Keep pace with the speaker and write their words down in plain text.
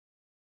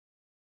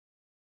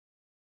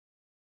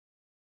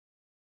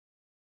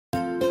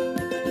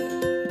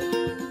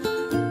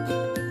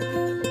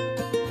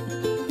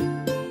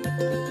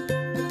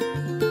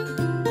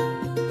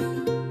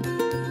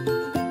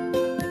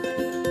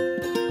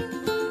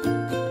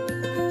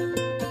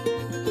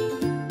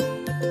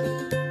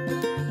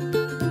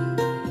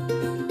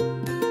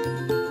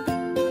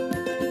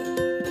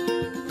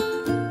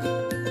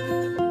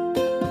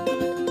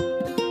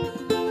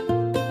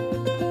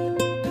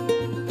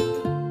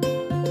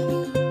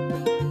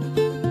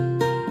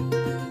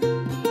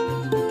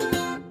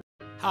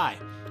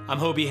I'm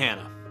Hobie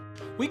Hanna.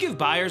 We give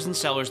buyers and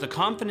sellers the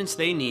confidence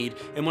they need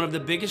in one of the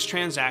biggest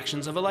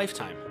transactions of a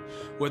lifetime.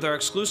 With our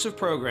exclusive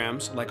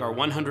programs, like our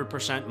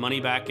 100%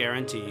 money-back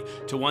guarantee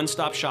to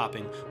one-stop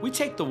shopping, we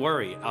take the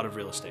worry out of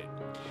real estate.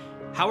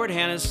 Howard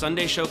Hanna's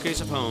Sunday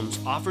Showcase of Homes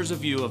offers a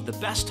view of the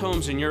best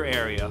homes in your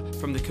area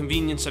from the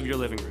convenience of your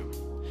living room.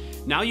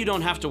 Now you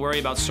don't have to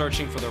worry about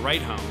searching for the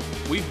right home.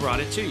 We've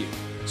brought it to you.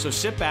 So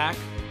sit back,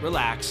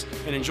 relax,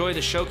 and enjoy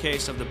the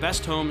showcase of the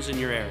best homes in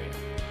your area.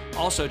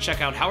 Also,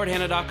 check out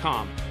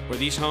howardhanna.com, where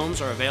these homes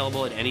are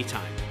available at any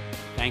time.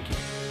 Thank you.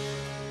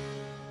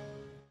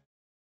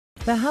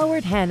 The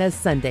Howard Hanna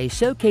Sunday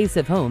Showcase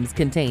of Homes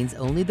contains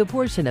only the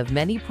portion of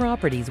many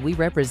properties we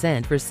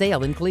represent for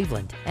sale in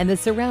Cleveland and the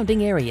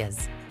surrounding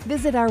areas.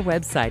 Visit our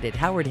website at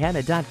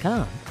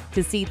howardhanna.com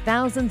to see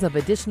thousands of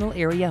additional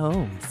area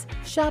homes.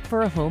 Shop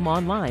for a home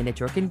online at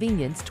your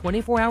convenience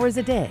 24 hours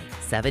a day,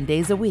 7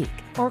 days a week,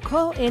 or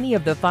call any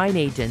of the fine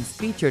agents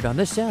featured on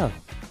the show.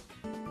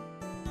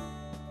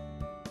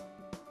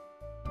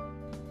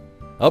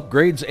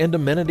 Upgrades and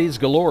amenities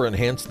galore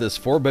enhance this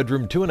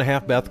 4-bedroom,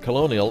 2.5-bath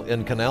colonial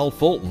in Canal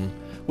Fulton,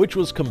 which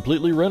was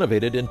completely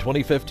renovated in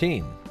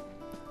 2015.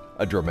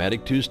 A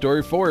dramatic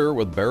 2-story foyer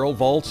with barrel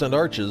vaults and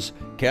arches,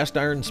 cast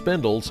iron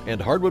spindles, and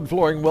hardwood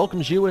flooring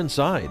welcomes you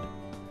inside.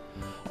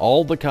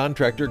 All the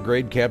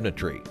contractor-grade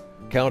cabinetry,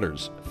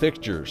 counters,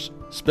 fixtures,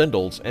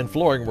 spindles, and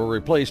flooring were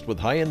replaced with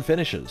high-end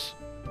finishes.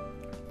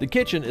 The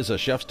kitchen is a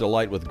chef's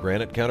delight with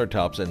granite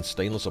countertops and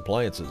stainless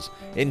appliances,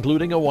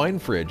 including a wine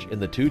fridge in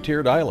the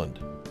 2-tiered island.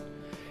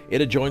 It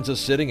adjoins a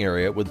sitting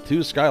area with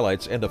 2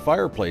 skylights and a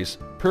fireplace,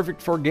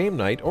 perfect for game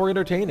night or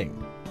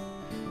entertaining.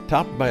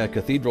 Topped by a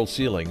cathedral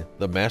ceiling,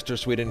 the master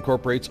suite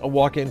incorporates a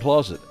walk-in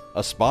closet,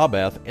 a spa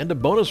bath, and a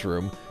bonus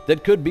room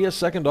that could be a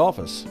second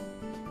office.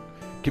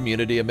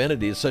 Community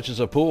amenities such as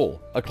a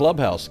pool, a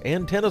clubhouse,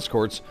 and tennis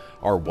courts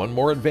are one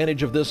more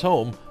advantage of this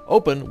home,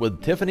 open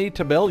with Tiffany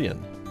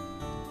Tabellion.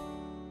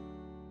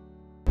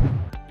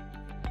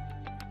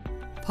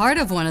 Part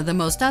of one of the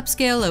most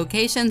upscale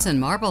locations in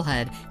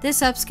Marblehead,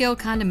 this upscale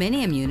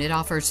condominium unit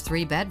offers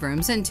 3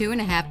 bedrooms and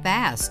 2.5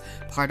 baths.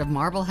 Part of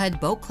Marblehead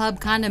Boat Club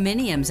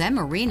Condominiums and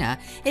Marina,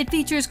 it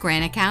features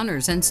granite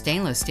counters and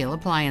stainless steel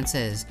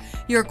appliances.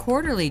 Your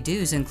quarterly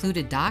dues include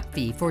a dock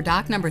fee for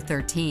dock number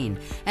 13,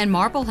 and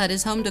Marblehead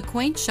is home to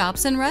quaint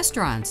shops and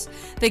restaurants.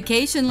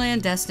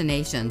 Vacationland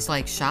destinations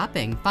like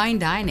shopping, fine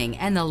dining,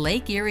 and the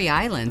Lake Erie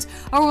Islands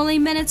are only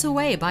minutes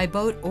away by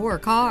boat or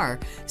car.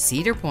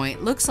 Cedar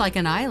Point looks like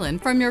an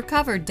island from your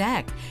covered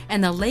deck,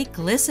 and the lake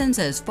glistens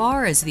as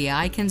far as the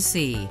eye can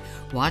see.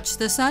 Watch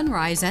the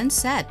sunrise and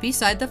set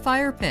beside the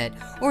fire pit,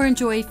 or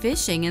enjoy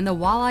fishing in the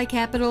walleye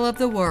capital of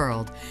the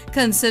world.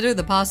 Consider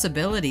the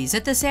possibilities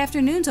at this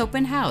afternoon's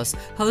open house,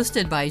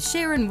 hosted by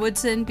Sharon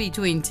Woodson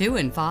between 2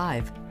 and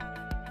 5.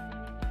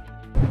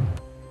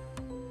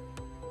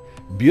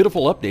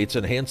 Beautiful updates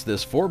enhance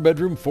this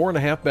 4-bedroom,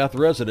 4.5-bath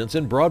residence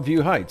in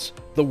Broadview Heights,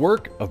 the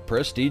work of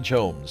Prestige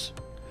Homes.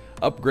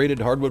 Upgraded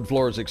hardwood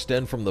floors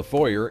extend from the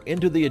foyer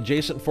into the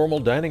adjacent formal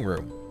dining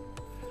room.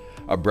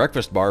 A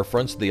breakfast bar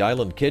fronts the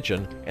island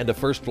kitchen, and a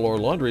first-floor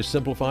laundry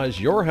simplifies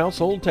your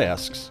household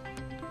tasks.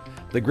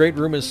 The great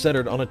room is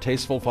centered on a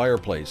tasteful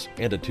fireplace,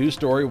 and a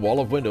 2-story wall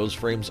of windows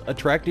frames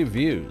attractive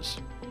views.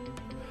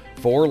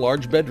 4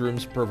 large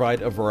bedrooms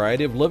provide a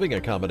variety of living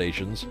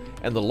accommodations,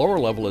 and the lower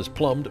level is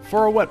plumbed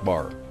for a wet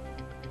bar.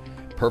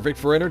 Perfect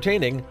for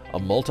entertaining, a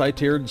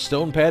multi-tiered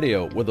stone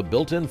patio with a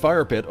built-in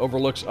fire pit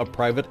overlooks a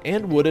private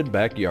and wooded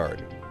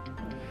backyard.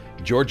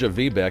 Georgia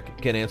Vbeck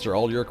can answer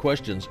all your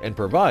questions and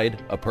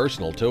provide a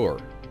personal tour.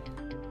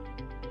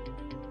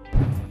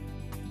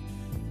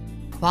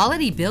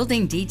 Quality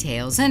building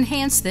details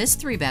enhance this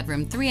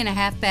 3-bedroom,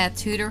 3.5-bath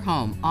Tudor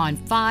home on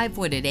 5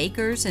 wooded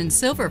acres in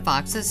Silver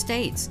Fox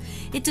Estates.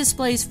 It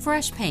displays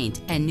fresh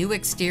paint and new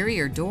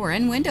exterior door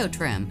and window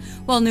trim,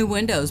 while new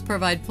windows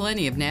provide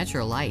plenty of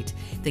natural light.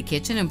 The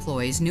kitchen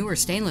employs newer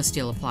stainless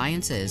steel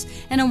appliances,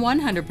 and a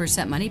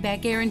 100%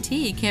 money-back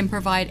guarantee can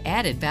provide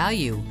added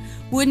value.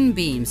 Wooden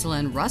beams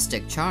lend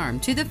rustic charm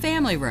to the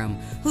family room,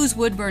 whose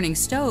wood-burning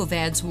stove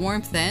adds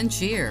warmth and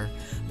cheer.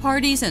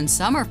 Parties and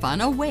summer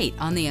fun await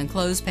on the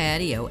enclosed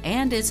patio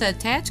and its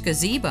attached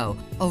gazebo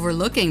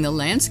overlooking the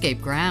landscape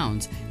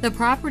grounds. The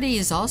property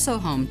is also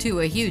home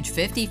to a huge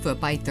 50-foot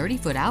by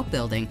 30-foot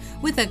outbuilding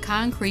with a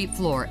concrete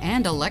floor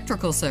and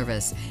electrical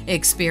service.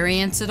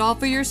 Experience it all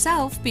for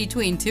yourself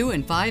between 2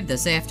 and 5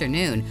 this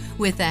afternoon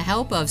with the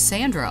help of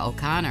Sandra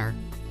O'Connor.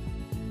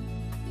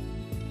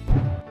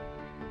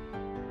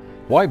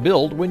 Why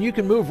build when you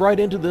can move right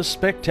into this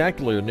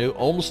spectacular new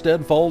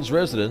Olmsted Falls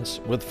residence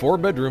with 4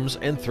 bedrooms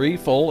and 3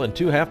 full and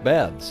 2 half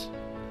baths?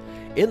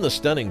 In the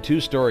stunning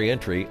 2-story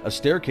entry, a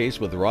staircase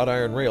with wrought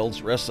iron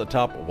rails rests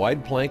atop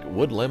wide plank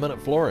wood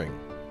laminate flooring.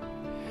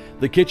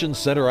 The kitchen's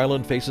center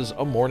island faces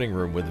a morning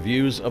room with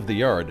views of the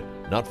yard,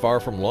 not far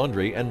from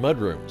laundry and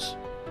mudrooms.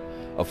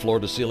 A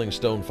floor-to-ceiling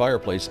stone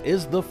fireplace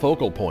is the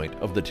focal point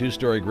of the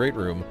 2-story great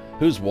room,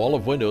 whose wall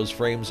of windows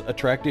frames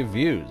attractive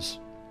views.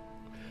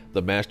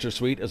 The master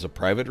suite is a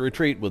private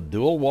retreat with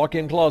dual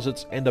walk-in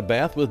closets and a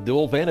bath with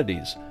dual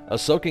vanities, a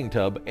soaking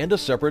tub, and a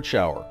separate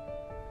shower.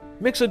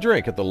 Mix a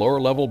drink at the lower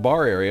level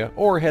bar area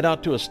or head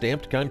out to a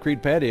stamped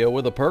concrete patio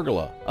with a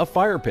pergola, a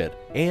fire pit,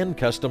 and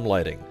custom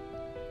lighting.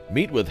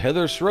 Meet with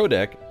Heather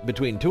Schrodek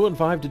between 2 and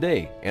 5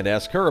 today and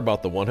ask her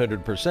about the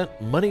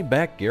 100%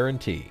 money-back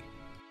guarantee.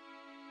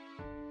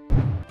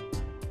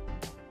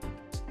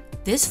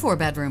 This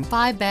 4-bedroom,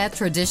 5-bath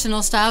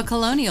traditional style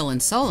colonial in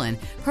Solon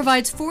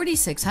provides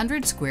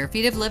 4,600 square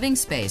feet of living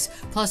space,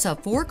 plus a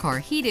 4-car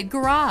heated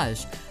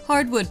garage.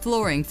 Hardwood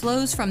flooring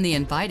flows from the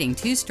inviting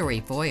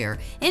 2-story foyer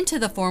into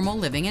the formal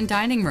living and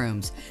dining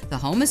rooms. The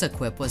home is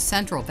equipped with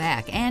central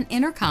vac and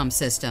intercom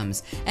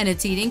systems, and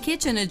its eating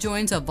kitchen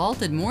adjoins a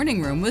vaulted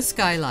morning room with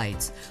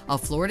skylights. A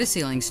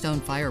floor-to-ceiling stone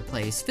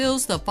fireplace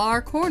fills the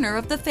far corner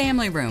of the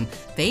family room,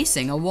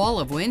 facing a wall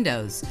of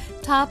windows.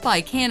 Topped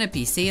by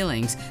canopy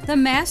ceilings, the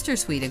master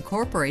suite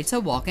incorporates a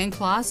walk-in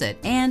closet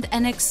and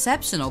an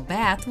exceptional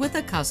bath with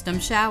a custom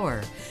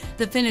shower.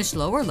 The finished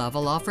lower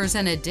level offers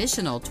an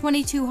additional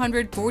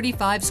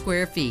 2,245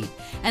 square feet,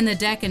 and the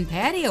deck and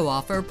patio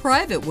offer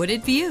private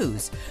wooded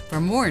views.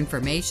 For more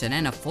information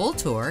and a full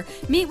tour,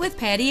 meet with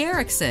Patty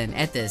Erickson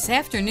at this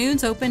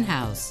afternoon's open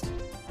house.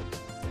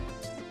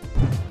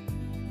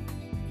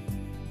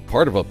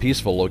 Part of a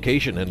peaceful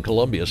location in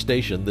Columbia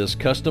Station, this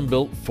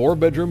custom-built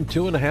 4-bedroom,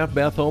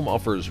 2.5-bath home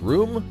offers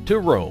room to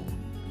roam.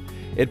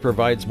 It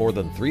provides more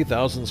than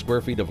 3,000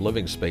 square feet of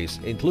living space,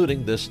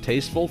 including this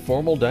tasteful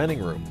formal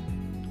dining room.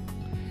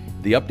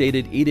 The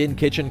updated eat-in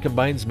kitchen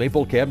combines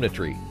maple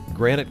cabinetry,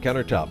 granite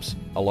countertops,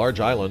 a large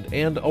island,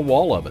 and a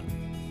wall oven.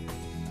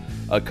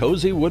 A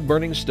cozy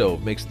wood-burning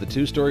stove makes the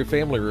 2-story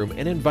family room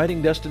an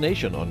inviting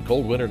destination on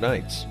cold winter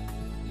nights.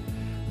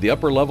 The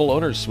upper-level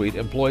owner's suite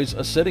employs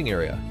a sitting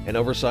area, an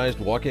oversized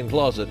walk-in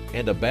closet,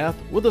 and a bath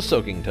with a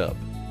soaking tub.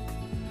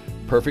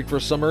 Perfect for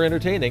summer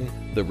entertaining,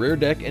 the rear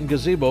deck and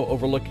gazebo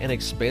overlook an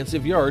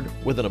expansive yard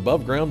with an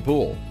above-ground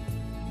pool.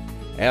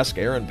 Ask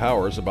Aaron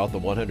Powers about the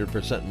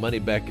 100%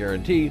 money-back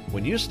guarantee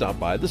when you stop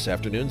by this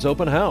afternoon's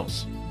open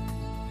house.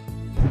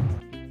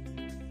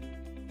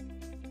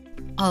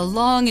 A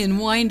long and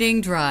winding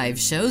drive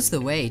shows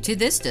the way to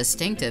this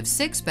distinctive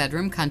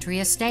 6-bedroom country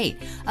estate,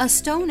 a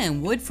stone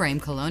and wood frame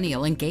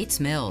colonial in Gates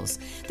Mills.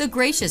 The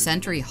gracious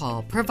entry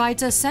hall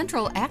provides a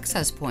central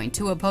access point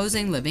to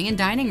opposing living and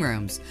dining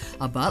rooms.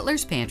 A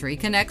butler's pantry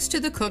connects to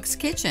the cook's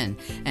kitchen,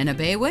 and a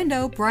bay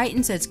window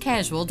brightens its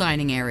casual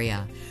dining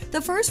area.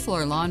 The first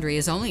floor laundry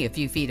is only a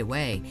few feet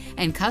away,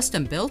 and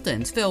custom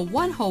built-ins fill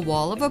one whole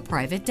wall of a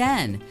private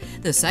den.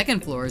 The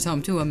second floor is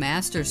home to a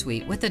master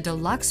suite with a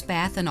deluxe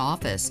bath and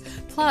office,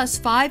 plus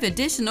 5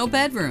 additional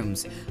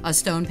bedrooms. A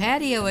stone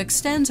patio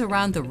extends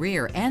around the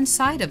rear and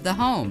side of the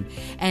home,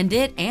 and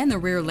it and the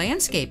rear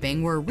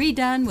landscaping were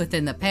redone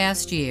within the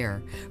past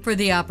year. For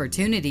the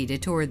opportunity to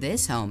tour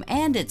this home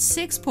and its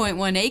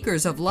 6.1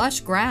 acres of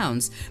lush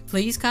grounds,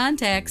 please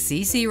contact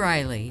C.C.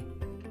 Riley.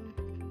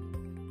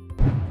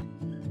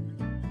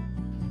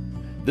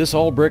 This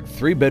all-brick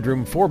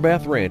 3-bedroom,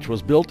 4-bath ranch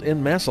was built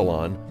in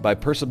Massillon by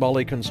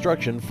Percibali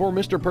Construction for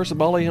Mr.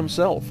 Percibali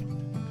himself.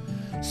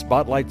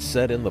 Spotlights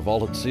set in the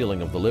vaulted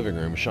ceiling of the living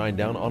room shine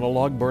down on a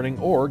log-burning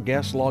or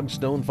gas-log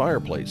stone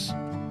fireplace.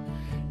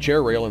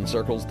 Chair rail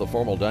encircles the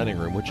formal dining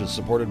room, which is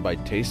supported by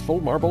tasteful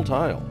marble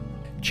tile.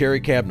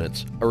 Cherry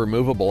cabinets, a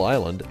removable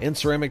island, and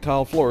ceramic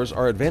tile floors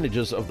are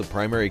advantages of the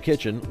primary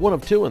kitchen, one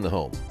of 2 in the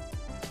home.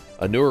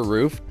 A newer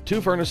roof, 2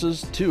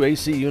 furnaces, 2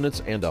 AC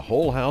units, and a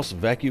whole house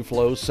vacuum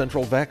flow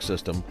central vac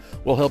system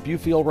will help you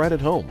feel right at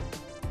home.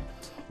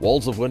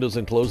 Walls of windows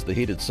enclose the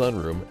heated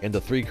sunroom, and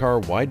a 3-car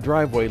wide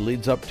driveway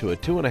leads up to a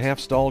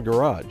 2.5-stall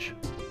garage.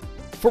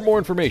 For more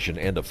information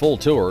and a full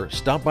tour,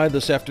 stop by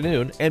this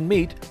afternoon and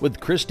meet with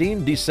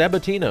Christine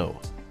DiSabatino.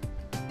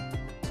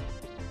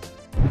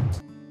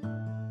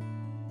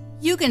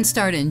 You can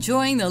start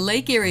enjoying the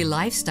Lake Erie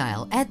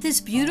lifestyle at this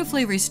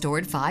beautifully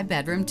restored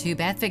 5-bedroom,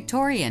 2-bath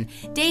Victorian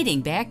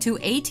dating back to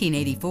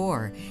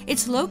 1884.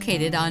 It's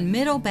located on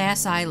Middle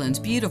Bass Island's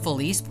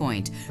beautiful East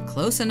Point,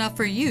 close enough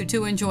for you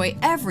to enjoy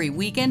every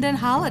weekend and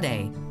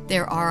holiday.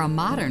 There are a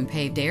modern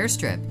paved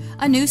airstrip,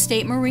 a new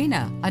state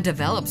marina, a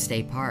developed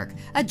state park,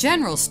 a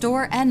general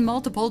store, and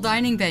multiple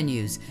dining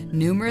venues.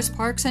 Numerous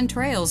parks and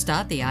trails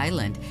dot the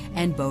island,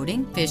 and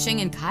boating,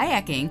 fishing, and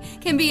kayaking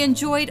can be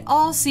enjoyed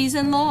all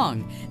season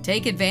long.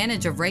 Take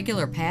advantage of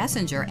regular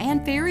passenger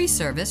and ferry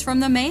service from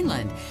the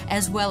mainland,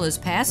 as well as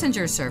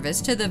passenger service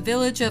to the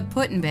village of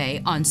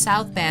Put-in-Bay on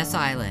South Bass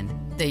Island.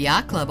 The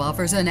Yacht Club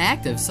offers an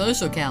active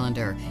social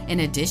calendar, in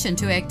addition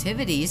to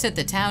activities at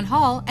the Town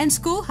Hall and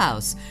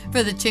Schoolhouse.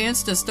 For the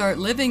chance to start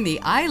living the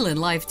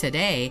island life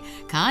today,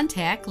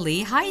 contact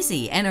Lee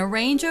Heisey and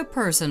arrange a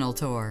personal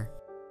tour.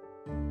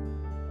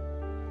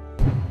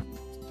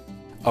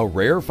 A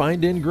rare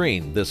find in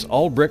green, this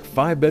all-brick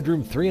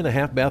 5-bedroom,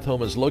 3.5-bath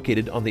home is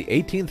located on the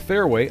 18th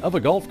fairway of a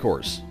golf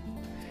course.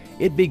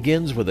 It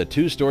begins with a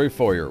 2-story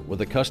foyer with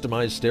a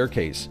customized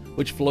staircase,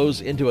 which flows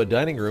into a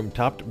dining room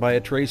topped by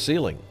a tray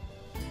ceiling.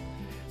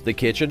 The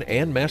kitchen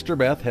and master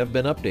bath have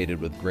been updated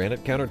with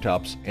granite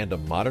countertops and a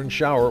modern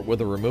shower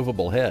with a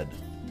removable head.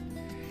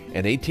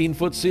 An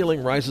 18-foot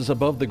ceiling rises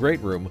above the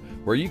great room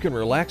where you can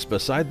relax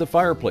beside the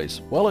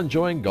fireplace while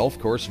enjoying golf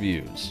course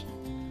views.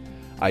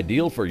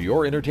 Ideal for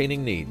your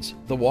entertaining needs,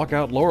 the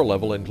walkout lower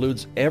level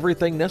includes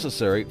everything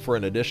necessary for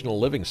an additional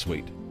living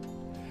suite.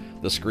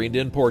 The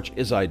screened-in porch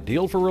is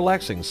ideal for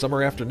relaxing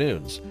summer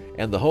afternoons,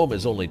 and the home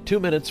is only 2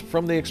 minutes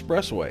from the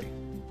expressway.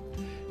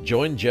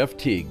 Join Jeff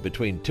Teague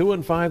between 2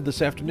 and 5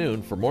 this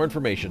afternoon for more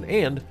information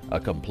and a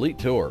complete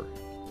tour.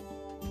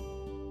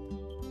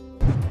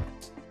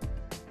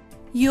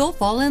 You'll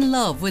fall in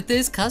love with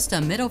this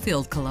custom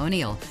Middlefield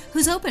Colonial,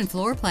 whose open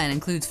floor plan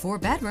includes 4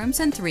 bedrooms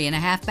and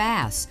 3.5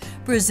 baths.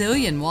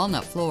 Brazilian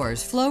walnut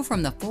floors flow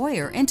from the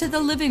foyer into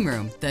the living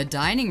room, the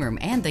dining room,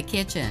 and the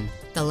kitchen.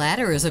 The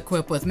latter is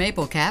equipped with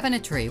maple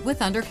cabinetry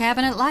with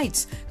under-cabinet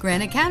lights,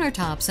 granite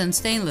countertops, and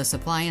stainless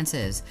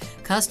appliances.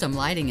 Custom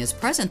lighting is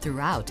present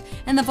throughout,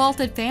 and the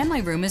vaulted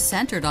family room is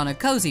centered on a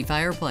cozy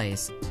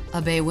fireplace.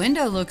 A bay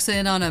window looks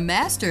in on a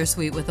master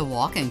suite with a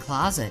walk-in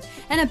closet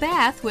and a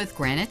bath with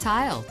granite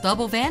tile,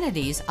 double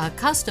vanities, a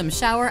custom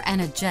shower,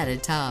 and a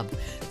jetted tub.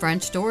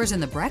 French doors in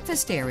the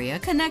breakfast area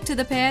connect to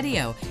the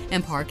patio,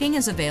 and parking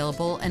is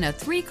available in a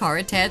 3-car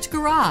attached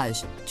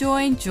garage.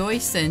 Join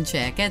Joyce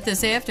Sinchek at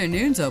this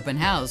afternoon's open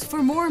house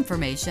for more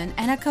information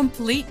and a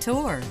complete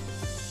tour.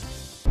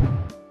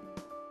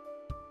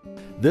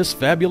 This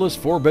fabulous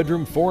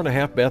 4-bedroom,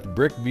 4.5-bath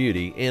brick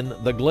beauty in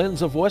the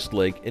Glens of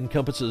Westlake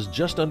encompasses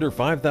just under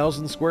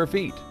 5,000 square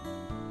feet.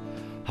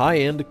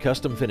 High-end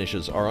custom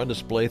finishes are on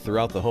display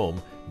throughout the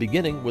home,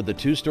 beginning with the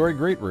 2-story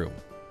great room.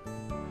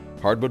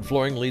 Hardwood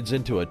flooring leads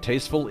into a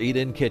tasteful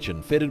eat-in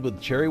kitchen fitted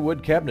with cherry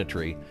wood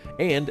cabinetry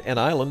and an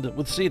island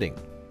with seating.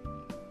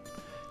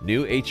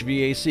 New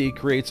HVAC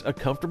creates a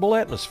comfortable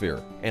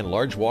atmosphere, and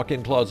large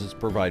walk-in closets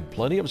provide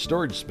plenty of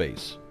storage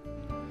space.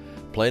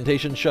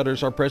 Plantation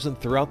shutters are present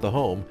throughout the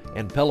home,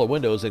 and Pella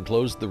windows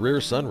enclose the rear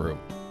sunroom.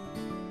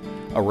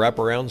 A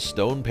wraparound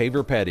stone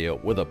paver patio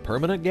with a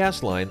permanent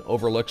gas line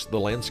overlooks the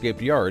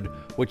landscaped yard,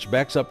 which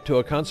backs up to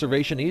a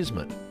conservation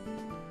easement.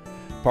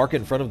 Park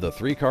in front of the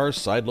 3-car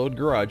side-load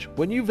garage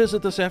when you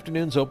visit this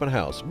afternoon's open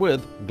house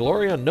with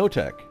Gloria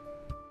Notek.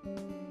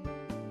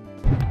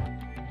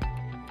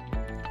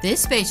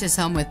 This spacious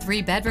home with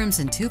 3 bedrooms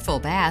and 2 full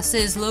baths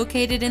is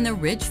located in the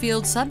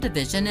Ridgefield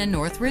subdivision in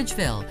North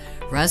Ridgeville.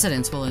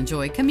 Residents will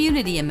enjoy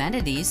community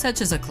amenities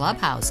such as a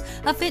clubhouse,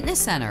 a fitness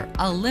center,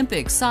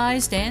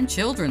 Olympic-sized and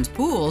children's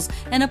pools,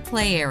 and a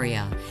play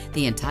area.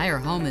 The entire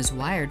home is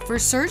wired for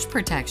surge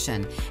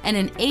protection, and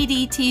an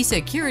ADT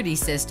security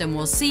system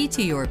will see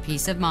to your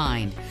peace of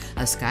mind.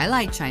 A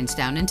skylight shines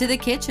down into the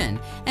kitchen,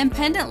 and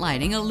pendant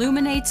lighting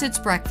illuminates its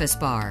breakfast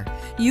bar.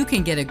 You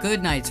can get a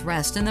good night's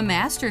rest in the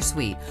master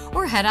suite,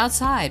 or head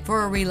outside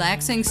for a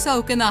relaxing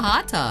soak in the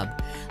hot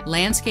tub.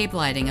 Landscape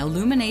lighting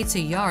illuminates a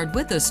yard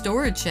with a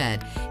storage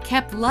shed,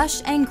 kept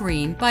lush and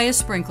green by a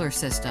sprinkler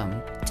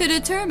system. To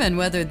determine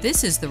whether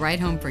this is the right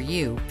home for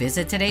you,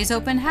 visit today's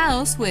open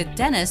house with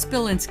Dennis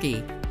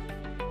Bielinski.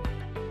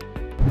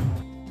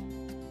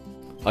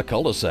 A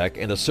cul-de-sac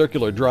and a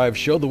circular drive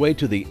show the way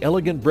to the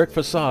elegant brick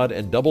facade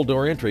and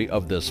double-door entry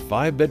of this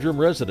 5-bedroom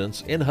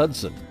residence in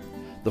Hudson.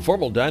 The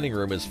formal dining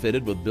room is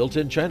fitted with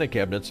built-in china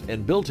cabinets,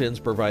 and built-ins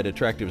provide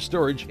attractive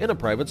storage in a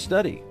private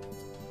study.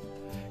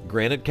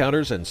 Granite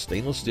counters and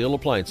stainless steel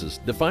appliances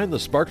define the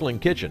sparkling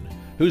kitchen,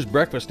 whose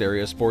breakfast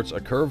area sports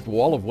a curved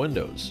wall of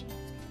windows.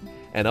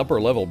 An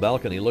upper-level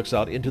balcony looks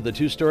out into the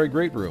 2-story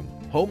great room,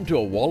 home to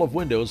a wall of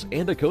windows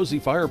and a cozy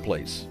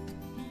fireplace.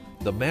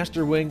 The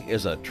master wing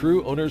is a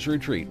true owner's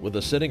retreat with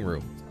a sitting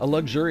room, a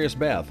luxurious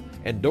bath,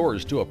 and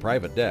doors to a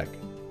private deck.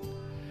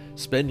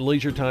 Spend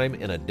leisure time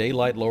in a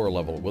daylight lower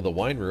level with a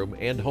wine room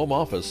and home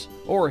office,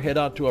 or head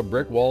out to a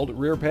brick-walled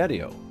rear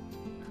patio.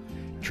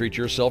 Treat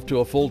yourself to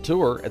a full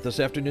tour at this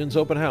afternoon's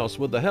open house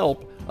with the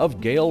help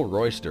of Gail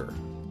Royster.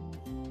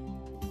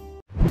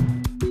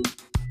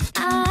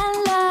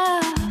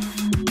 I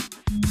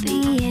love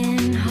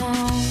being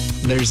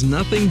home. There's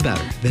nothing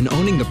better than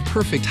owning the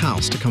perfect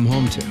house to come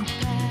home to.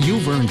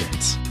 You've earned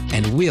it,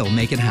 and we'll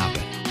make it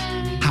happen.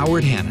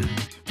 Howard Hanna.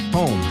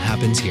 Home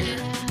happens here.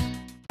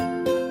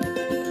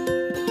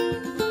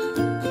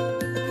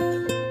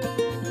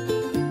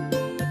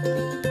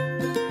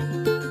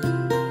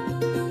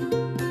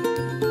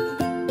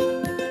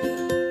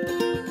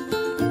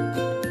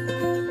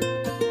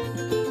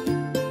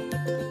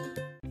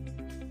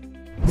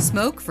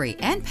 Smoke-free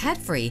and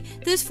pet-free,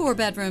 this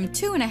 4-bedroom,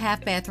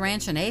 2.5-bath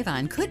ranch in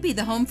Avon could be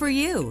the home for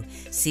you.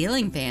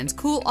 Ceiling fans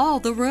cool all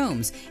the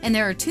rooms, and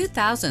there are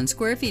 2,000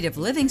 square feet of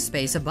living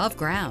space above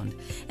ground.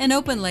 An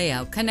open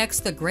layout connects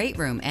the great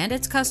room and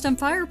its custom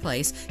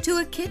fireplace to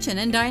a kitchen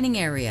and dining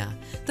area.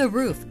 The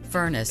roof,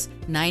 furnace,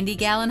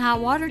 90-gallon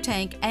hot water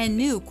tank, and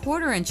new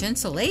 1/4-inch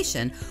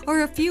insulation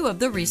are a few of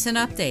the recent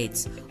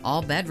updates.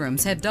 All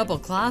bedrooms have double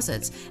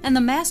closets, and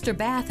the master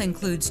bath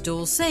includes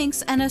dual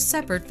sinks and a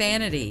separate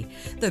vanity.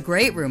 The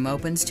great room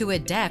opens to a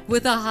deck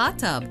with a hot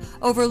tub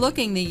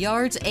overlooking the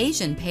yard's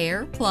Asian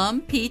pear,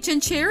 plum, peach,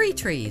 and cherry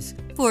trees.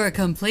 For a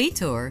complete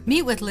tour,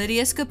 meet with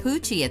Lydia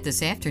Scapucci at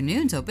this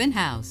afternoon's open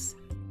house.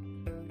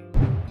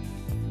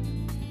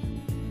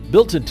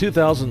 Built in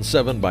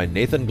 2007 by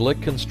Nathan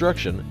Glick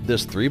Construction,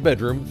 this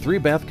 3-bedroom,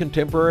 3-bath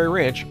contemporary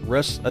ranch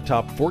rests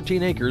atop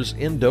 14 acres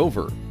in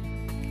Dover.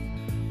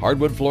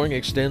 Hardwood flooring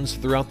extends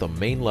throughout the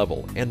main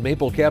level, and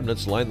maple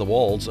cabinets line the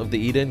walls of the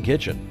eat-in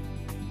kitchen.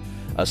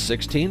 A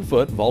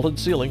 16-foot vaulted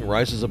ceiling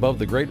rises above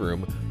the great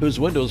room, whose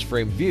windows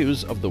frame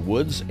views of the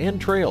woods and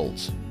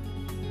trails.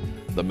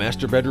 The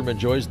master bedroom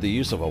enjoys the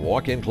use of a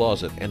walk-in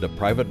closet and a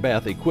private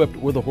bath equipped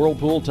with a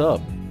whirlpool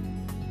tub.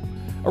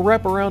 A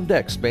wraparound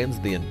deck spans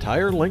the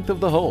entire length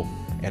of the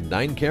home, and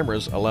 9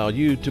 cameras allow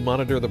you to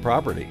monitor the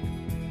property.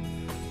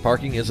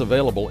 Parking is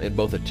available in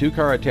both a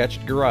 2-car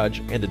attached garage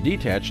and a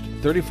detached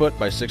 30-foot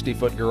by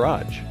 60-foot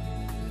garage.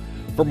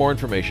 For more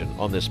information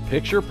on this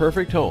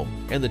picture-perfect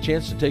home and the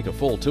chance to take a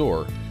full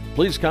tour,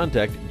 please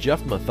contact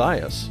Jeff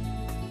Mathias.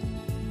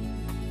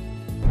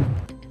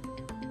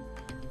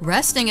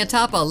 Resting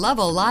atop a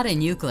level lot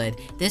in Euclid,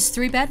 this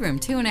 3-bedroom,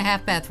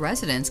 2.5-bath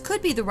residence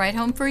could be the right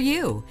home for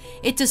you.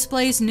 It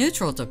displays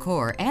neutral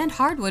decor and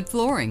hardwood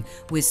flooring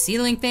with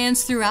ceiling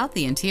fans throughout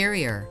the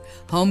interior.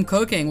 Home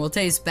cooking will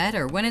taste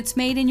better when it's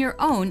made in your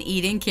own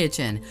eat-in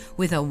kitchen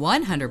with a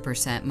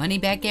 100%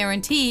 money-back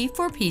guarantee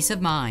for peace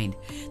of mind.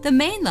 The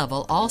main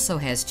level also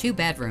has 2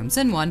 bedrooms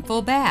and 1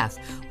 full bath,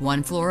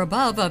 1 floor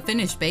above a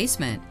finished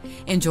basement.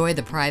 Enjoy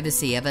the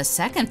privacy of a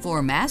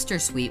 2nd-floor master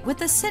suite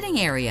with a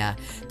sitting area,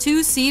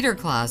 2 cedar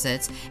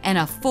closets, and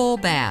a full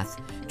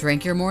bath.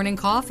 Drink your morning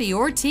coffee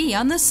or tea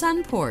on the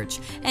sun porch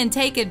and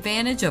take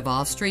advantage of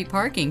off-street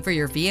parking for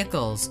your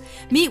vehicles.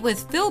 Meet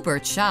with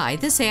Philbert Shy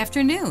this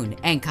afternoon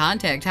and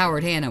contact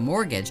Howard Hanna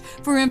Mortgage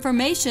for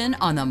information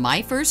on the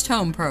My First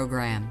Home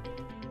program.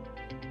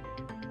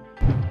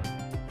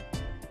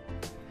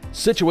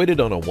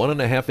 Situated on a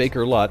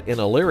 1.5-acre lot in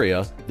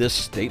Elyria, this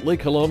stately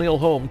colonial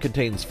home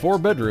contains 4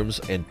 bedrooms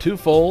and 2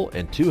 full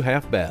and 2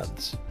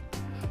 half-baths.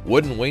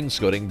 Wooden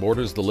wainscoting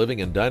borders the living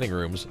and dining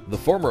rooms, the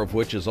former of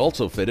which is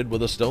also fitted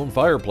with a stone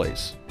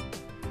fireplace.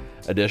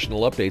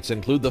 Additional updates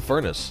include the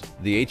furnace,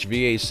 the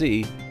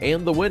HVAC,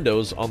 and the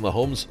windows on the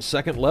home's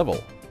 2nd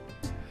level.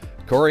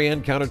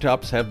 Corian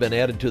countertops have been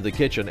added to the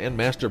kitchen and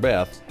master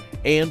bath,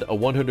 and a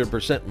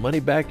 100%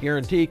 money-back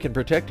guarantee can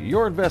protect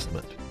your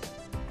investment.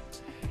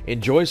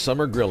 Enjoy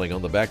summer grilling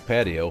on the back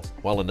patio,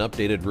 while an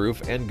updated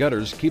roof and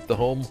gutters keep the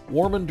home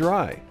warm and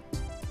dry.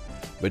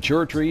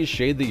 Mature trees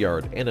shade the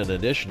yard, and an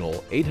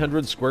additional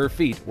 800 square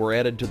feet were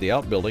added to the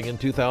outbuilding in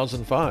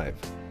 2005.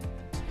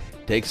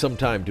 Take some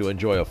time to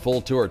enjoy a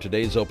full tour of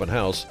today's open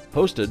house,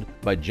 hosted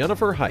by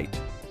Jennifer Height.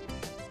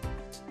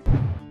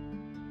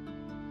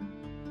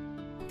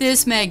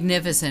 This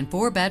magnificent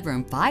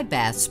 4-bedroom,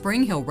 5-bath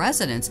Spring Hill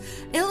residence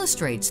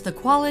illustrates the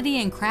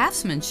quality and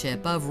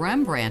craftsmanship of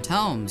Rembrandt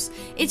homes.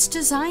 It's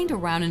designed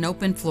around an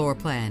open floor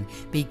plan,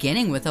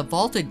 beginning with a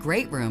vaulted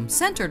great room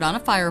centered on a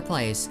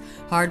fireplace.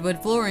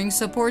 Hardwood flooring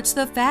supports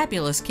the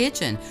fabulous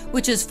kitchen,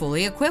 which is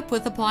fully equipped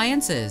with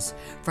appliances.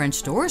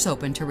 French doors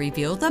open to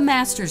reveal the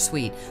master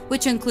suite,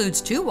 which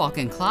includes 2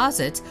 walk-in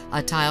closets,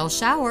 a tile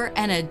shower,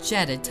 and a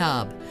jetted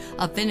tub.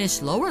 A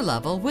finished lower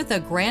level with a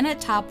granite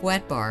top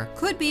wet bar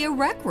could be a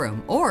rec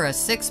room or a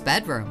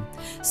 6-bedroom.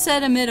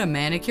 Set amid a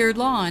manicured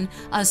lawn,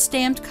 a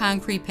stamped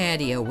concrete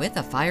patio with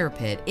a fire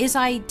pit is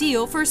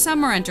ideal for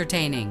summer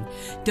entertaining.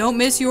 Don't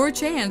miss your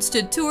chance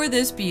to tour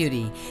this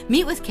beauty.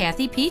 Meet with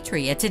Kathy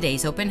Petrie at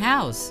today's open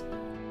house.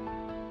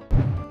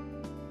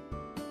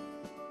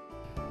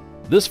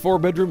 This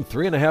 4-bedroom,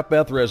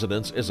 3.5-bath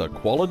residence is a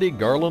quality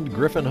Garland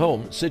Griffin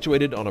home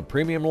situated on a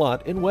premium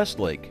lot in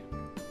Westlake.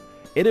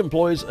 It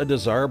employs a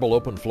desirable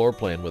open floor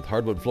plan with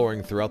hardwood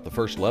flooring throughout the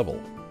 1st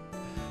level.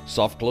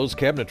 Soft close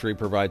cabinetry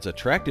provides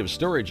attractive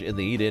storage in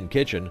the eat-in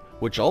kitchen,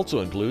 which also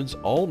includes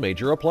all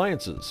major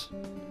appliances.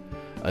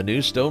 A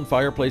new stone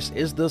fireplace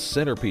is the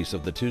centerpiece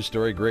of the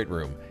 2-story great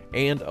room,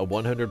 and a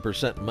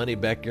 100%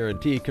 money-back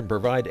guarantee can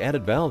provide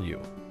added value.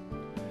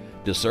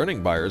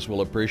 Discerning buyers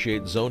will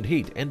appreciate zoned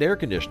heat and air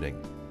conditioning,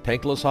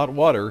 tankless hot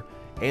water,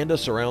 and a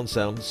surround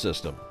sound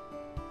system.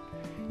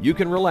 You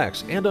can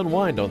relax and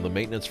unwind on the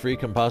maintenance-free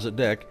composite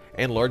deck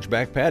and large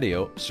back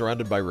patio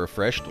surrounded by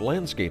refreshed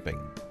landscaping.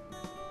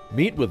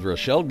 Meet with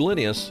Rochelle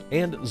Glinius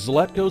and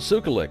Zlatko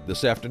Sukalik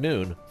this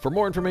afternoon for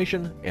more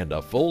information and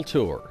a full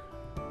tour.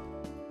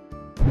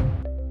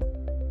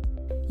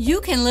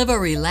 You can live a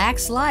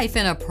relaxed life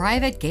in a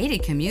private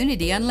gated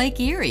community on Lake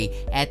Erie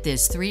at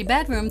this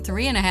 3-bedroom,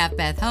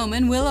 3.5-bath home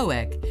in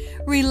Willowick.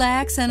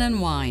 Relax and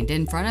unwind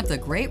in front of the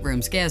great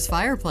room's gas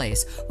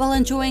fireplace while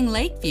enjoying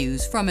lake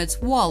views from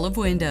its wall of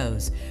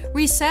windows.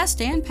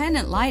 Recessed and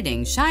pendant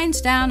lighting shines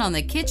down on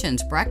the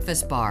kitchen's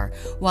breakfast bar,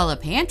 while a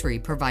pantry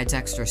provides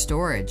extra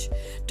storage.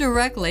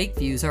 Direct lake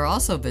views are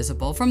also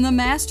visible from the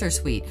master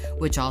suite,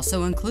 which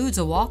also includes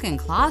a walk-in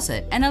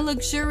closet and a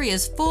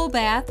luxurious full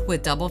bath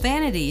with double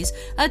vanities,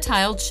 a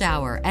tiled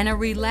shower, and a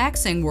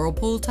relaxing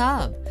whirlpool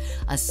tub.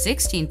 A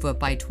 16-foot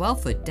by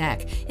 12-foot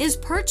deck is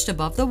perched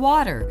above the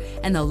water,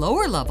 and the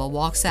lower level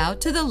walks out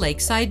to the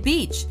lakeside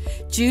beach.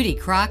 Judy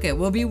Crockett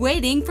will be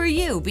waiting for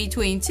you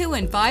between 2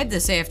 and 5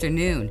 this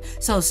afternoon,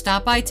 so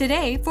stop by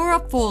today for a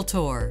full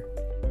tour.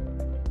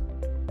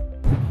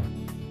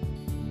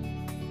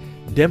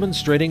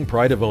 Demonstrating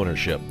pride of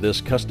ownership,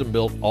 this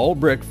custom-built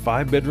all-brick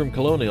 5-bedroom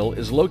colonial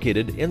is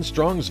located in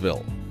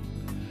Strongsville.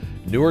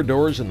 Newer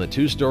doors in the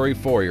 2-story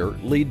foyer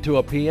lead to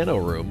a piano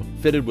room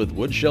fitted with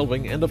wood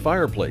shelving and a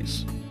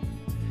fireplace.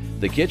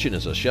 The kitchen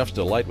is a chef's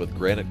delight with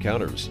granite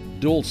counters,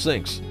 dual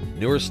sinks,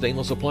 newer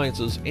stainless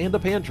appliances, and a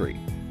pantry.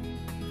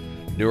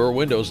 Newer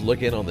windows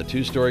look in on the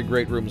 2-story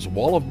great room's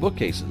wall of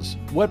bookcases,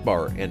 wet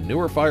bar, and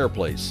newer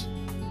fireplace.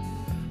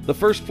 The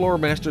first floor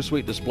master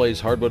suite displays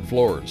hardwood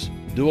floors,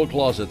 dual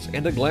closets,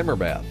 and a glamour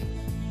bath.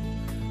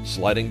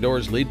 Sliding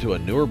doors lead to a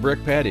newer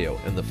brick patio,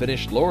 and the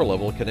finished lower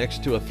level connects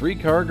to a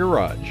 3-car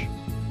garage.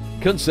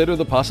 Consider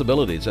the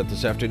possibilities at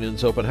this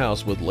afternoon's open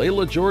house with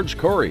Layla George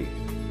Corey.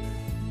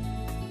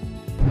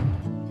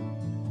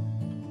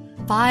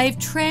 5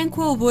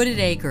 tranquil wooded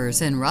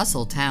acres in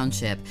Russell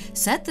Township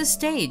set the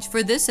stage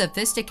for this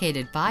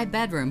sophisticated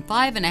 5-bedroom,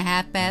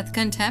 5.5-bath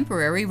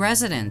contemporary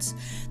residence.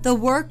 The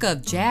work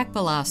of Jack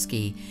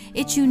Belowski,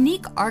 its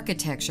unique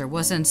architecture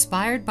was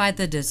inspired by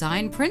the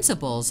design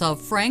principles of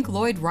Frank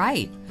Lloyd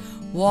Wright.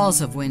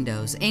 Walls of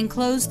windows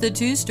enclose the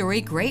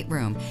 2-story great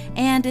room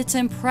and its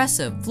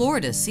impressive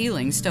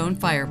floor-to-ceiling stone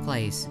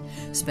fireplace.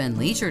 Spend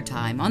leisure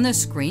time on the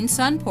screened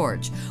sun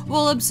porch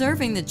while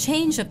observing the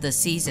change of the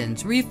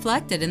seasons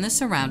reflected in the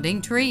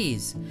surrounding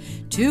trees.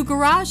 2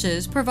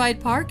 garages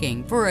provide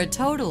parking for a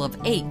total of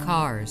 8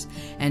 cars,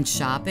 and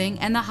shopping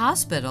and the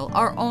hospital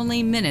are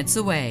only minutes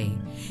away.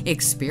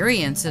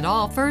 Experience it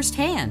all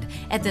firsthand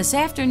at this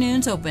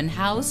afternoon's open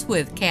house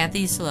with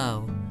Kathy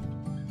Slow.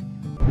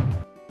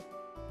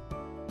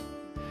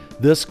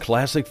 This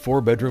classic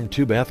 4-bedroom,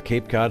 2-bath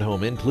Cape Cod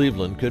home in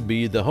Cleveland could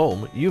be the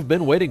home you've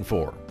been waiting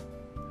for.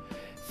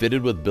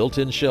 Fitted with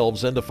built-in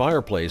shelves and a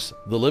fireplace,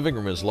 the living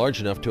room is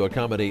large enough to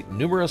accommodate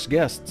numerous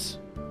guests.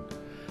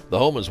 The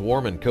home is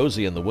warm and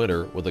cozy in the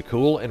winter, with a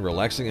cool and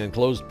relaxing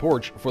enclosed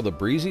porch for the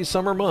breezy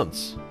summer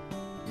months.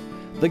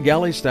 The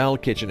galley-style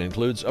kitchen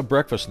includes a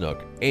breakfast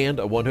nook, and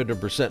a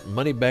 100%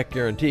 money-back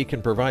guarantee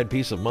can provide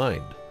peace of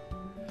mind.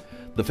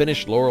 The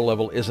finished lower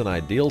level is an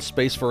ideal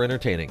space for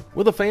entertaining,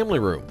 with a family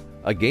room,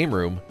 a game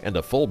room, and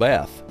a full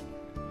bath.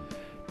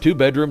 2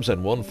 bedrooms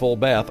and 1 full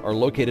bath are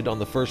located on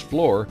the first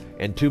floor,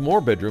 and 2 more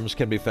bedrooms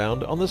can be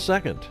found on the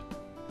second.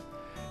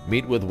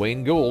 Meet with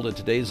Wayne Gould at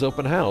today's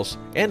open house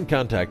and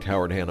contact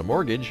Howard Hanna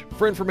Mortgage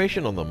for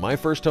information on the My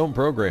First Home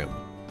program.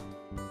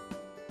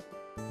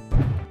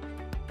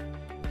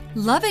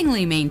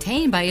 Lovingly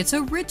maintained by its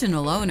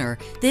original owner,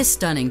 this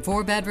stunning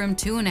 4-bedroom,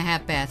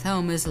 2.5-bath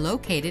home is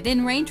located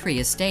in Raintree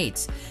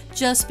Estates.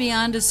 Just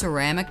beyond a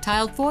ceramic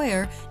tiled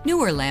foyer,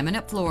 newer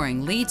laminate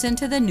flooring leads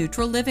into the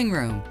neutral living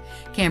room.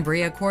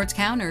 Cambria quartz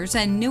counters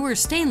and newer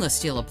stainless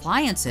steel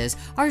appliances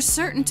are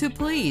certain to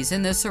please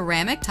in the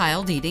ceramic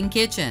tiled eating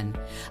kitchen.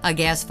 A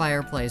gas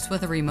fireplace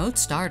with a remote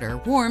starter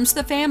warms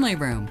the family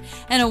room,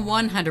 and a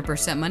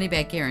 100%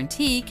 money-back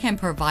guarantee can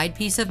provide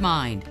peace of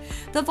mind.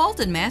 The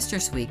vaulted master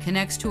suite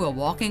connects to a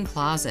walk-in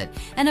closet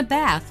and a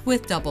bath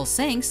with double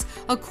sinks,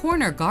 a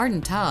corner garden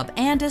tub,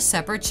 and a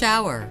separate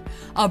shower.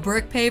 A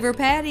brick paver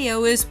patio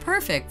is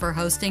perfect for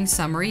hosting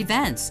summer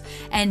events,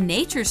 and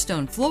nature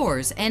stone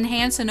floors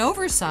enhance an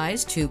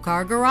oversized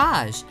 2-car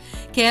garage.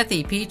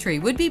 Kathy Petrie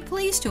would be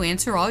pleased to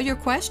answer all your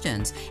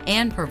questions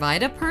and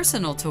provide a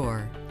personal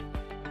tour.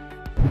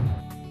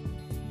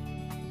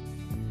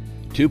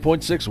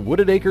 2.6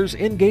 wooded acres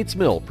in Gates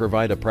Mill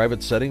provide a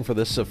private setting for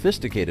this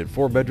sophisticated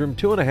 4-bedroom,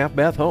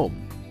 2.5-bath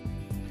home.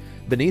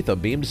 Beneath a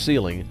beamed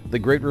ceiling, the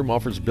great room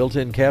offers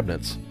built-in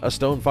cabinets, a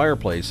stone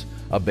fireplace,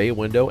 a bay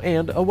window,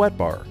 and a wet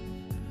bar.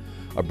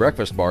 A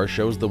breakfast bar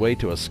shows the way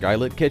to a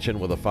skylit kitchen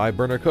with a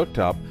 5-burner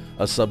cooktop,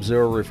 a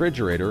Sub-Zero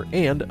refrigerator,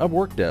 and a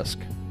work desk.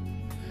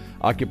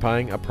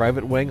 Occupying a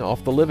private wing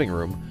off the living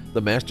room,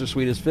 the master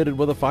suite is fitted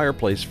with a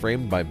fireplace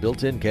framed by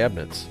built-in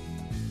cabinets.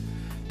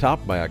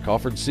 Topped by a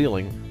coffered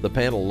ceiling, the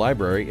panel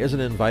library is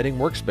an inviting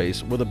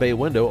workspace with a bay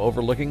window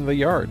overlooking the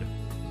yard.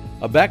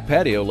 A back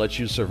patio lets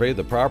you survey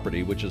the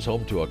property, which is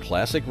home to a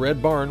classic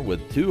red barn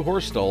with 2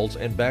 horse stalls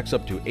and backs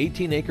up to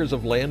 18 acres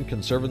of land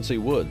conservancy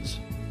woods.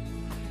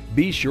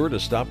 Be sure to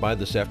stop by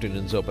this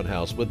afternoon's open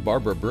house with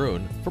Barbara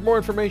Bruin for more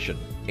information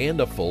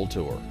and a full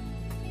tour.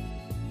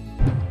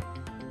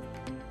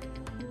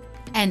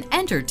 An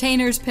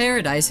entertainer's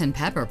paradise in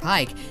Pepper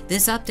Pike,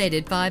 this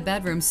updated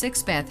 5-bedroom,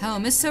 6-bath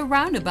home is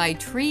surrounded by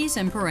trees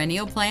and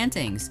perennial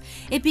plantings.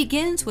 It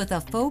begins with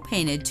a faux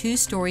painted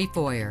 2-story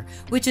foyer,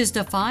 which is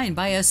defined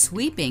by a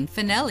sweeping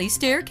Finelli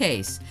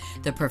staircase.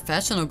 The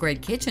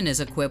professional-grade kitchen is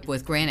equipped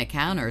with granite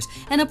counters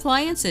and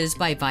appliances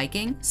by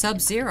Viking,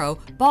 Sub-Zero,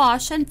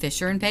 Bosch, and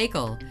Fisher &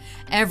 Paykel.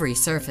 Every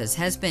surface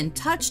has been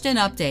touched and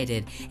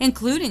updated,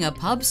 including a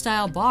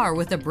pub-style bar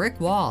with a brick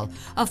wall,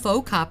 a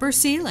faux copper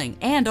ceiling,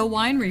 and a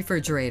wine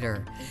refrigerator.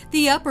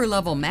 The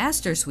upper-level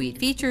master suite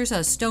features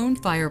a stone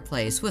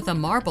fireplace with a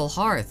marble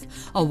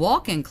hearth, a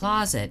walk-in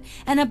closet,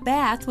 and a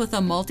bath with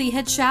a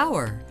multi-head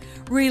shower.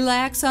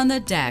 Relax on the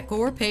deck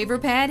or paver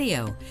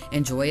patio,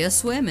 enjoy a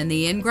swim in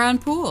the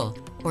in-ground pool,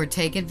 or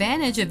take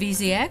advantage of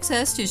easy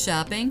access to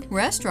shopping,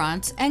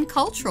 restaurants, and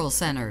cultural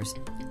centers.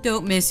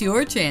 Don't miss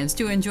your chance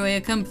to enjoy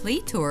a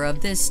complete tour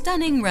of this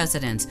stunning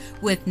residence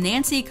with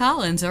Nancy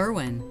Collins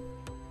Irwin.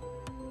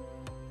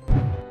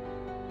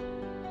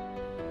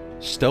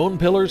 Stone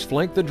pillars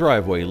flank the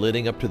driveway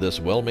leading up to this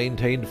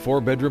well-maintained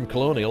 4-bedroom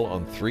colonial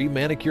on 3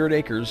 manicured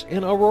acres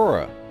in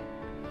Aurora.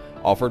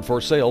 Offered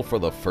for sale for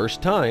the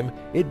first time,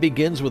 it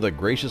begins with a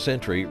gracious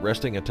entry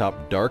resting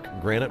atop dark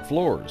granite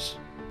floors.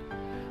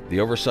 The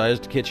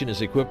oversized kitchen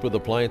is equipped with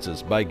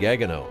appliances by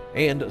Gagano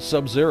and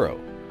Sub-Zero,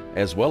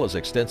 as well as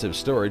extensive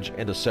storage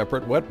and a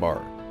separate wet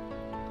bar.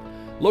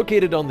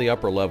 Located on the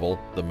upper level,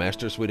 the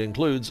master suite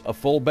includes a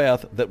full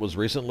bath that was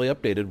recently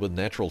updated with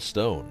natural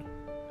stone.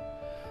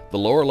 The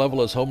lower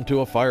level is home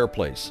to a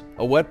fireplace,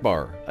 a wet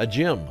bar, a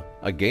gym,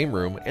 a game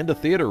room, and a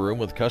theater room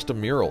with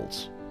custom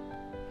murals.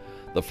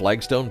 The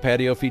flagstone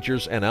patio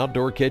features an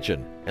outdoor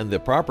kitchen, and the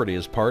property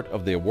is part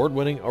of the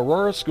award-winning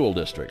Aurora School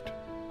District.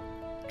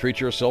 Treat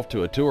yourself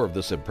to a tour of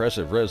this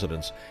impressive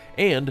residence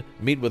and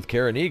meet with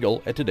Karen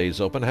Eagle at today's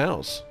open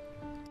house.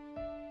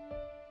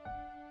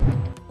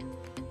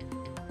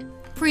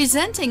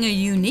 Presenting a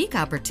unique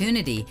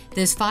opportunity,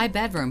 this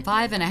 5-bedroom,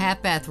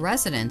 5.5-bath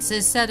residence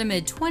is set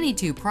amid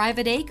 22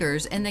 private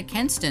acres in the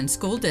Kenston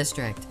School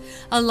District.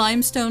 A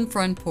limestone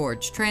front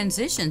porch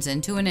transitions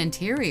into an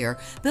interior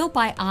built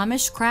by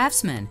Amish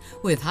craftsmen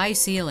with high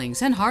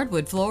ceilings and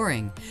hardwood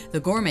flooring. The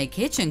gourmet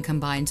kitchen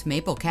combines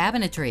maple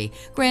cabinetry,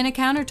 granite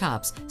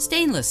countertops,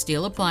 stainless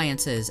steel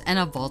appliances, and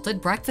a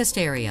vaulted breakfast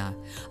area.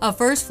 A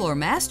first-floor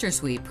master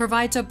suite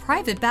provides a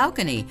private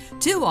balcony,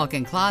 2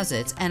 walk-in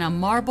closets, and a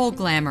marble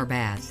glamour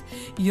bath.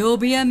 You'll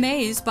be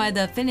amazed by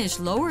the finished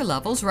lower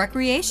levels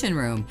recreation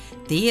room,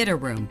 theater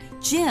room,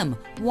 gym,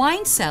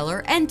 wine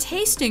cellar, and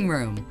tasting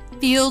room.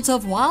 Fields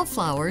of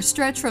wildflowers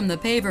stretch from the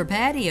paver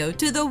patio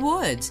to the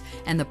woods,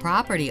 and the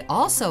property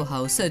also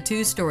hosts a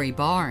 2-story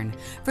barn.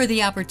 For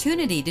the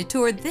opportunity to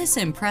tour this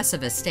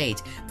impressive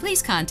estate,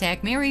 please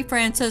contact Mary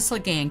Frances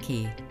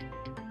Laganke.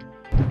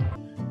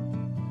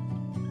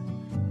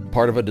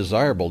 Part of a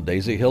desirable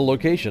Daisy Hill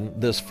location,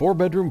 this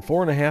 4-bedroom,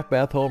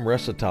 4.5-bath home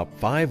rests atop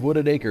 5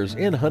 wooded acres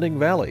in Hunting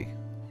Valley.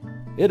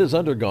 It has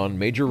undergone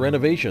major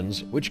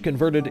renovations, which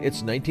converted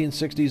its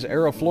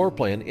 1960s-era floor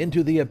plan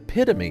into the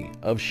epitome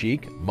of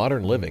chic,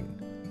 modern living.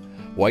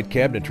 White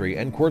cabinetry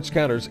and quartz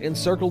counters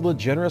encircle the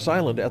generous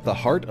island at the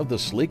heart of the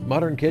sleek,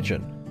 modern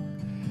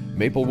kitchen.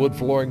 Maple wood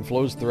flooring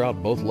flows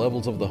throughout both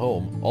levels of the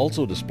home,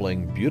 also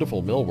displaying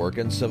beautiful millwork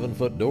and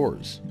 7-foot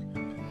doors.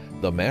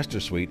 The master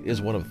suite is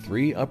one of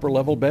 3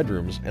 upper-level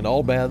bedrooms, and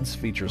all baths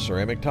feature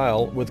ceramic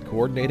tile with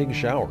coordinating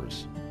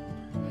showers.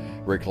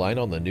 Recline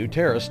on the new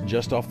terrace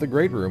just off the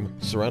great room,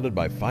 surrounded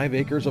by 5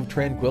 acres of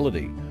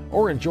tranquility,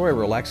 or enjoy a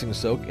relaxing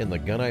soak in the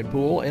gunite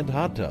pool and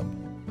hot tub.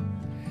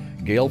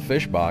 Gail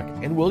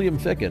Fischbach and William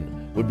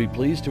Ficken would be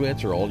pleased to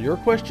answer all your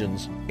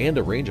questions and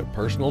arrange a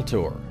personal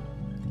tour.